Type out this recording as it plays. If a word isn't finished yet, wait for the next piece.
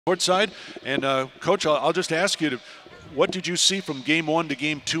Courtside. And Coach, I'll just ask you, what did you see from Game 1 to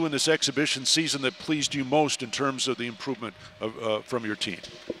Game 2 in this exhibition season that pleased you most in terms of the improvement from your team?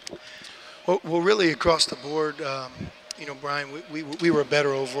 Well, really across the board, Brian, we were a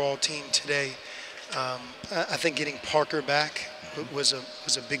better overall team today. I think getting Parker back was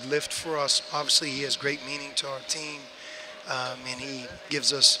a big lift for us. Obviously, he has great meaning to our team, and he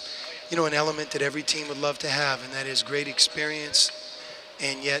gives us, an element that every team would love to have, and that is great experience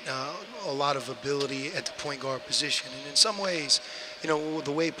and yet a lot of ability at the point guard position. And in some ways,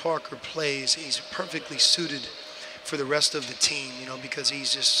 the way Parker plays, he's perfectly suited for the rest of the team, because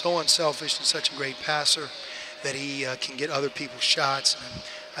he's just so unselfish and such a great passer that he can get other people's shots and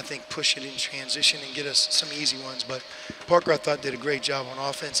I think push it in transition and get us some easy ones. But Parker, I thought, did a great job on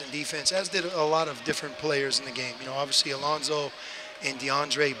offense and defense, as did a lot of different players in the game. Obviously Alonzo and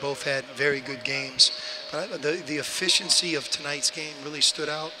DeAndre both had very good games. But the efficiency of tonight's game really stood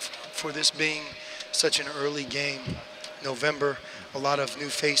out for this being such an early game. November, a lot of new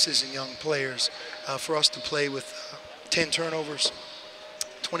faces and young players. For us to play with 10 turnovers,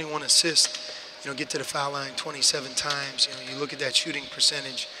 21 assists, get to the foul line 27 times. You look at that shooting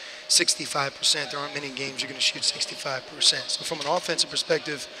percentage, 65%. There aren't many games you're going to shoot 65%. So from an offensive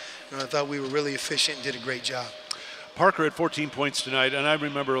perspective, I thought we were really efficient and did a great job. Parker had 14 points tonight, and I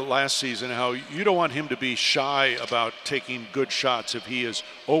remember last season how you don't want him to be shy about taking good shots if he is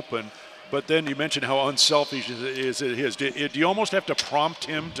open. But then you mentioned how unselfish it is. Do you almost have to prompt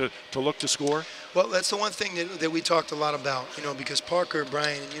him to look to score? Well, that's the one thing that we talked a lot about, because Parker,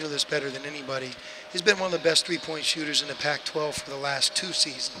 Brian, and you know this better than anybody, he's been one of the best three-point shooters in the Pac-12 for the last 2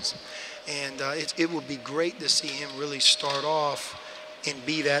 seasons. And it would be great to see him really start off and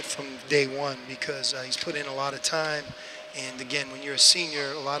be that from day one, because he's put in a lot of time. And again, when you're a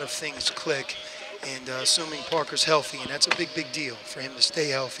senior, a lot of things click. And assuming Parker's healthy, and that's a big, big deal for him to stay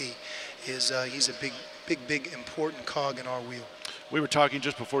healthy, he's a big, important cog in our wheel. We were talking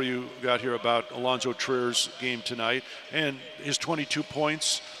just before you got here about Alonzo Trier's game tonight, and his 22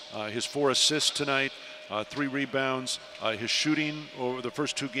 points, his 4 assists tonight, 3 rebounds. His shooting over the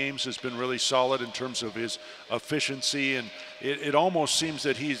first 2 games has been really solid in terms of his efficiency, and it almost seems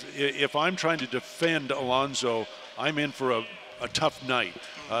that if I'm trying to defend Alonzo, I'm in for a tough night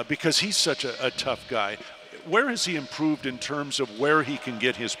because he's such a tough guy. Where has he improved in terms of where he can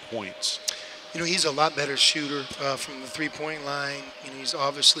get his points? He's a lot better shooter from the three-point line. He's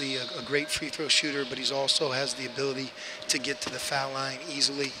obviously a great free throw shooter, but he's also has the ability to get to the foul line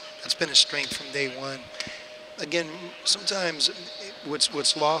easily. That's been a strength from day one. Again, sometimes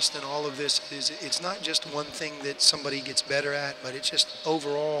what's lost in all of this is it's not just one thing that somebody gets better at, but it's just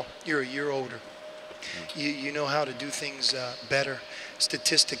overall you're a year older. You know how to do things better.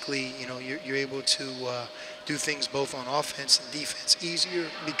 Statistically, you're able to do things both on offense and defense easier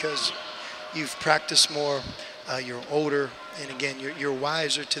because you've practiced more, you're older, and again, you're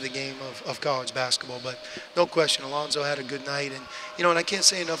wiser to the game of college basketball. But no question, Alonzo had a good night. And, and I can't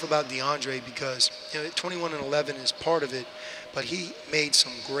say enough about DeAndre because, 21 and 11 is part of it, but he made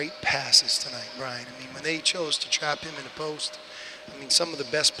some great passes tonight, Brian. When they chose to trap him in the post, some of the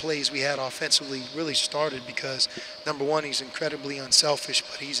best plays we had offensively really started because, number one, he's incredibly unselfish,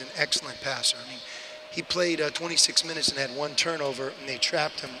 but he's an excellent passer. He played 26 minutes and had 1 turnover, and they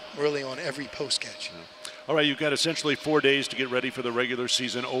trapped him really on every post catch. All right, you've got essentially 4 days to get ready for the regular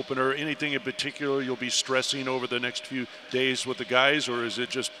season opener. Anything in particular you'll be stressing over the next few days with the guys, or is it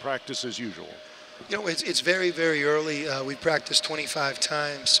just practice as usual? It's very, very early. We practiced 25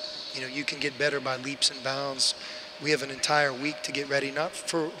 times. You can get better by leaps and bounds. We have an entire week to get ready, not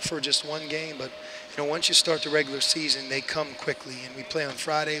for just one game, but once you start the regular season, they come quickly. And we play on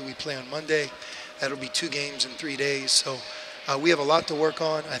Friday, we play on Monday. That'll be 2 games in 3 days. So we have a lot to work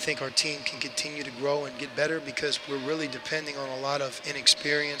on. I think our team can continue to grow and get better because we're really depending on a lot of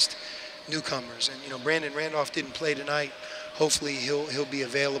inexperienced newcomers. And Brandon Randolph didn't play tonight. Hopefully he'll be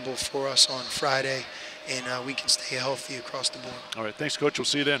available for us on Friday, and we can stay healthy across the board. All right, thanks, Coach. We'll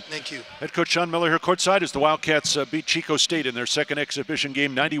see you then. Thank you. Head Coach Sean Miller here courtside as the Wildcats beat Chico State in their second exhibition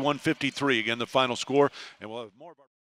game, 91-53. Again, the final score, and we'll have more of our